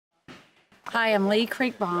Hi, I'm Leigh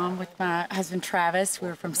Creekbaum with my husband Travis.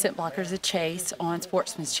 We're from Scent Blockers of Chase on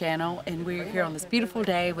Sportsman's Channel, and we're here on this beautiful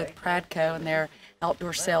day with Pradco and their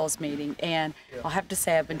outdoor sales meeting. And I'll have to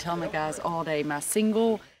say, I've been telling the guys all day, my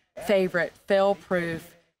single favorite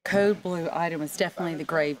fail-proof code blue item is definitely the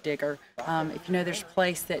gravedigger. If you know there's a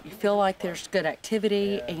place that you feel like there's good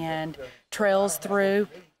activity and trails through,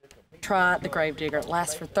 try the gravedigger. It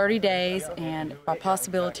lasts for 30 days, and by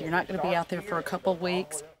possibility, you're not going to be out there for a couple of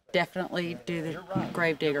weeks. Definitely do the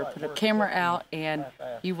gravedigger. Put a camera out and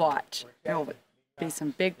you watch. There will be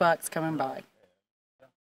some big bucks coming by.